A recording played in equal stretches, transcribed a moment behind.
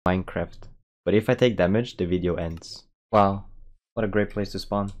Minecraft. But if I take damage, the video ends. Wow, what a great place to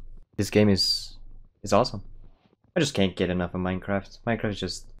spawn. This game is awesome. I just can't get enough of Minecraft. Minecraft is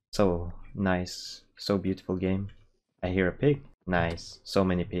just so nice, so beautiful game. I hear a pig. Nice, so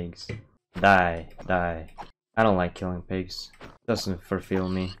many pigs. Die, die. I don't like killing pigs. Doesn't fulfill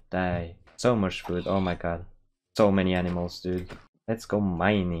me. Die. So much food, oh my god. So many animals, dude. Let's go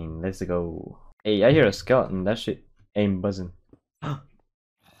mining, let's go. Hey, I hear a skeleton, that shit ain't buzzing.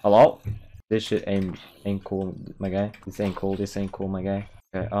 Hello? This shit ain't cool, my guy. This ain't cool, my guy.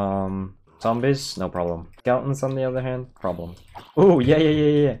 Okay, zombies, no problem. Skeletons on the other hand, problem. Oh,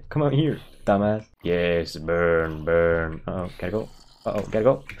 yeah. Come out here, dumbass. Yes, burn, burn. Uh-oh, gotta go. Uh-oh, gotta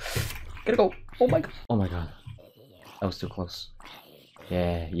go. Gotta go. Oh my god. Oh my god. That was too close.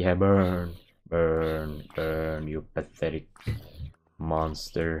 Yeah, burn. Burn, burn, you pathetic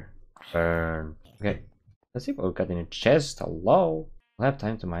monster. Burn. Okay. Let's see what we got in the chest. Hello. I'll have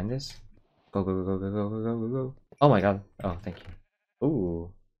time to mine this. Go. Oh my god. Oh, thank you.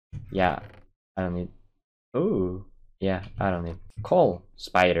 Ooh. Yeah. I don't need. Ooh. Yeah, I don't need. Coal.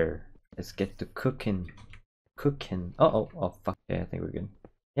 Spider. Let's get to cooking. Oh, fuck. Yeah, I think we're good.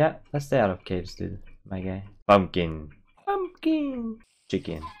 Yeah, let's stay out of caves, dude. My guy. Pumpkin.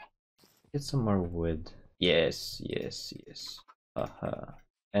 Chicken. Get some more wood. Yes.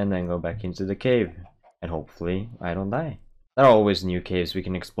 And then go back into the cave. And hopefully I don't die. There are always new caves we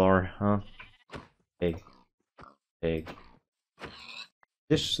can explore, huh? Pig.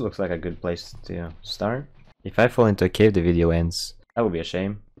 This looks like a good place to start. If I fall into a cave, the video ends. That would be a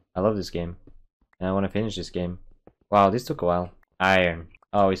shame. I love this game. And I want to finish this game. Wow, this took a while. Iron.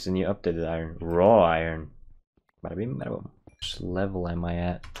 Oh, it's a new updated iron. Raw iron. Bada bing, bada boom. Which level am I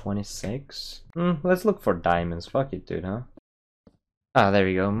at? 26? Let's look for diamonds. Fuck it, dude, huh? Ah, there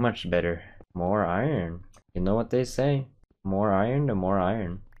we go. Much better. More iron. You know what they say? More iron, the more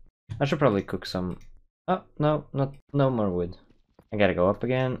iron. I should probably cook some... Oh, no more wood. I gotta go up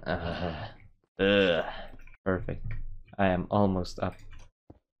again. Perfect. I am almost up.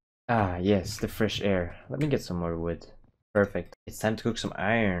 Ah, yes, the fresh air. Let me get some more wood. Perfect. It's time to cook some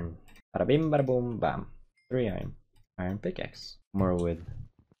iron. Bada bim, bada boom, bam. 3 iron. Iron pickaxe. More wood.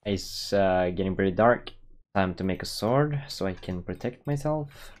 It's getting pretty dark. Time to make a sword so I can protect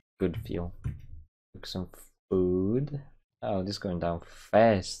myself. Good feel. Cook some food. Oh, this is going down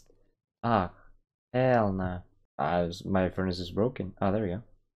fast. Ah, hell nah. My furnace is broken. Oh, there we go.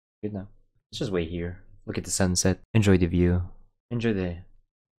 Good now. Let's just wait here. Look at the sunset. Enjoy the view. Enjoy the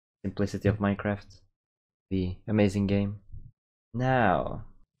simplicity of Minecraft. The amazing game. Now,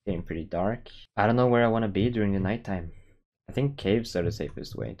 getting pretty dark. I don't know where I want to be during the nighttime. I think caves are the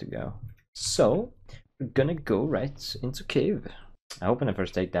safest way to go. So, we're gonna go right into cave. I hope when I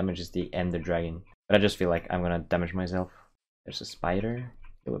first take damage is the Ender Dragon. But I just feel like I'm gonna damage myself. There's a spider.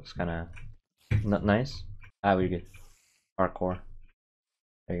 It looks kinda not nice. Ah, we're good. Parkour.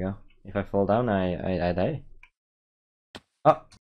 There you go. If I fall down, I die. Oh,